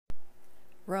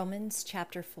Romans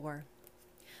chapter 4.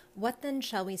 What then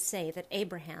shall we say that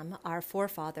Abraham, our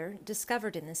forefather,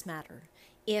 discovered in this matter?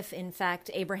 If, in fact,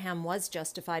 Abraham was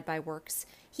justified by works,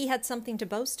 he had something to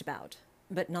boast about,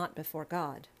 but not before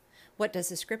God. What does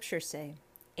the Scripture say?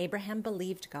 Abraham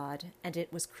believed God, and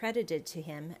it was credited to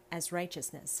him as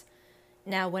righteousness.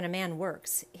 Now, when a man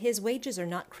works, his wages are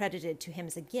not credited to him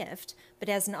as a gift, but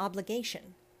as an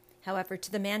obligation. However, to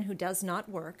the man who does not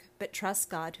work, but trusts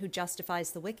God who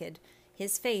justifies the wicked,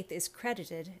 his faith is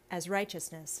credited as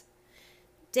righteousness.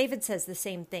 David says the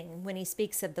same thing when he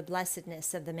speaks of the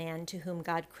blessedness of the man to whom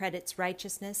God credits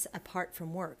righteousness apart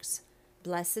from works.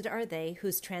 Blessed are they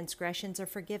whose transgressions are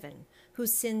forgiven,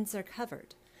 whose sins are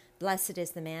covered. Blessed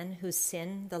is the man whose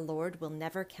sin the Lord will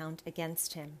never count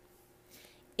against him.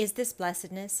 Is this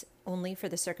blessedness only for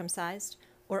the circumcised,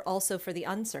 or also for the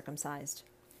uncircumcised?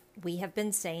 We have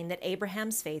been saying that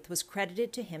Abraham's faith was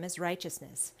credited to him as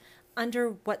righteousness. Under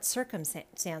what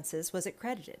circumstances was it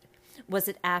credited? Was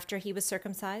it after he was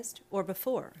circumcised, or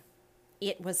before?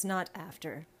 It was not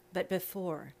after, but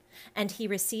before. And he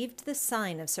received the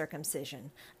sign of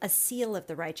circumcision, a seal of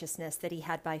the righteousness that he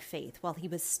had by faith, while he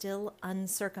was still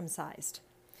uncircumcised.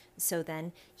 So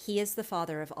then, he is the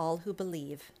father of all who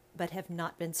believe, but have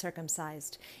not been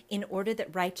circumcised, in order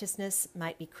that righteousness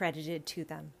might be credited to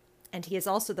them. And he is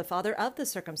also the father of the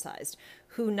circumcised,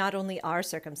 who not only are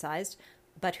circumcised,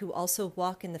 but who also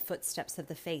walk in the footsteps of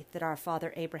the faith that our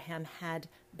father Abraham had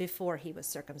before he was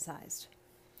circumcised.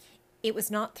 It was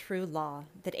not through law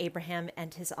that Abraham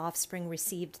and his offspring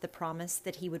received the promise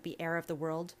that he would be heir of the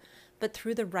world, but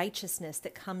through the righteousness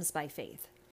that comes by faith.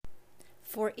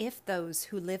 For if those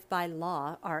who live by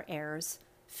law are heirs,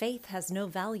 faith has no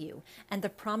value, and the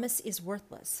promise is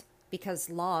worthless, because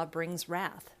law brings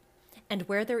wrath. And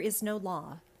where there is no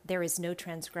law, there is no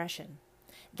transgression.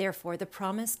 Therefore, the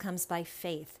promise comes by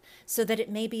faith, so that it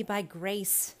may be by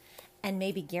grace and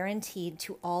may be guaranteed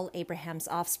to all Abraham's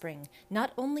offspring,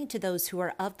 not only to those who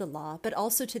are of the law, but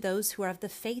also to those who are of the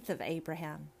faith of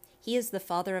Abraham. He is the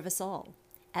father of us all.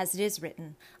 As it is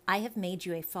written, I have made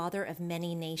you a father of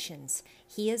many nations.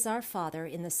 He is our father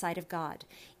in the sight of God,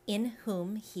 in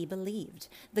whom he believed,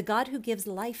 the God who gives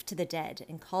life to the dead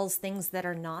and calls things that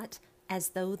are not as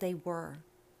though they were.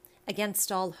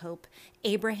 Against all hope,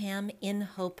 Abraham in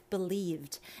hope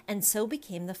believed, and so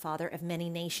became the father of many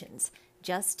nations,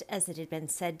 just as it had been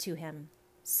said to him,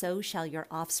 so shall your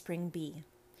offspring be.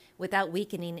 Without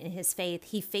weakening in his faith,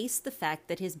 he faced the fact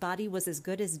that his body was as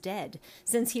good as dead,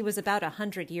 since he was about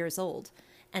 100 years old,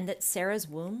 and that Sarah's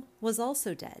womb was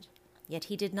also dead. Yet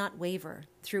he did not waver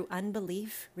through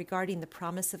unbelief regarding the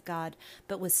promise of God,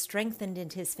 but was strengthened in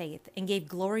his faith and gave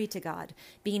glory to God,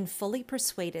 being fully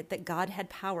persuaded that God had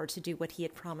power to do what he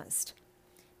had promised.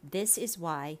 This is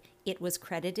why it was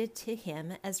credited to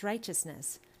him as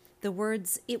righteousness. The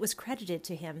words, "it was credited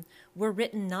to him," were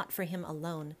written not for him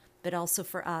alone, but also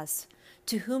for us,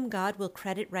 to whom God will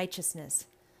credit righteousness.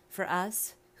 For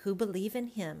us, who believe in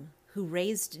him, who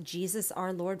raised Jesus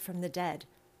our Lord from the dead.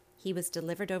 He was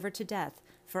delivered over to death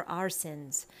for our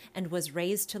sins, and was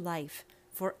raised to life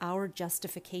for our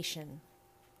justification.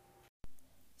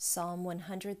 Psalm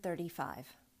 135.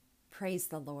 Praise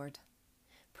the Lord.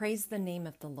 Praise the name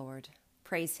of the Lord.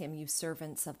 Praise him, you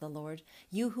servants of the Lord,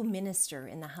 you who minister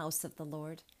in the house of the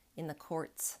Lord, in the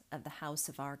courts of the house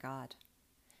of our God.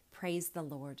 Praise the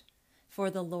Lord, for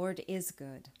the Lord is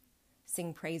good.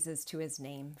 Sing praises to his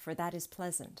name, for that is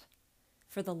pleasant.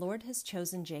 For the Lord has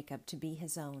chosen Jacob to be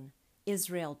his own,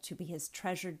 Israel to be his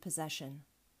treasured possession.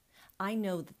 I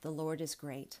know that the Lord is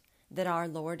great, that our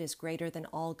Lord is greater than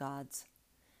all gods.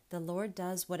 The Lord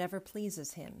does whatever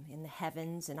pleases him in the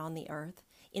heavens and on the earth,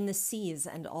 in the seas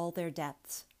and all their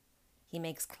depths. He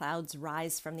makes clouds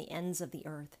rise from the ends of the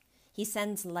earth. He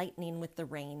sends lightning with the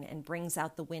rain and brings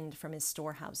out the wind from his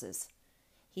storehouses.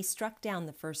 He struck down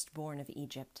the firstborn of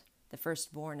Egypt, the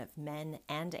firstborn of men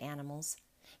and animals.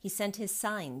 He sent his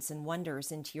signs and wonders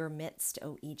into your midst,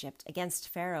 O Egypt, against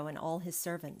Pharaoh and all his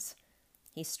servants.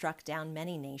 He struck down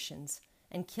many nations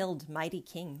and killed mighty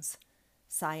kings,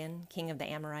 Sihon, king of the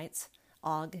Amorites,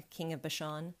 Og, king of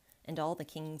Bashan, and all the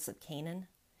kings of Canaan.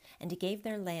 And he gave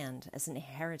their land as an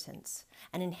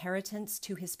inheritance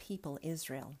to his people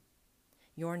Israel.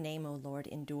 Your name, O Lord,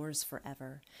 endures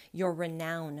forever, your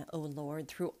renown, O Lord,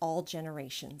 through all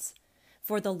generations.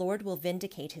 For the Lord will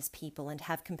vindicate his people and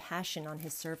have compassion on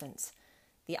his servants.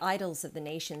 The idols of the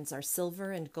nations are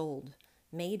silver and gold,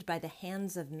 made by the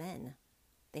hands of men.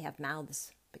 They have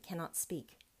mouths, but cannot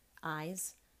speak,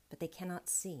 eyes, but they cannot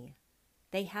see.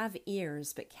 They have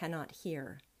ears, but cannot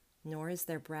hear, nor is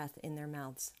there breath in their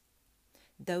mouths.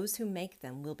 Those who make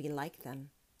them will be like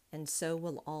them, and so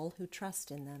will all who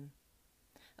trust in them.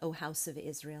 O house of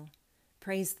Israel.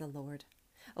 Praise the Lord.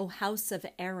 O house of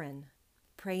Aaron,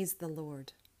 praise the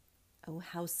Lord. O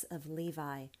house of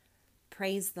Levi,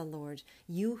 praise the Lord.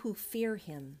 You who fear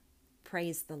him,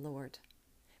 praise the Lord.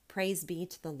 Praise be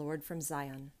to the Lord from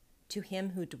Zion, to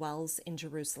him who dwells in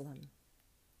Jerusalem.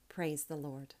 Praise the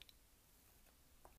Lord.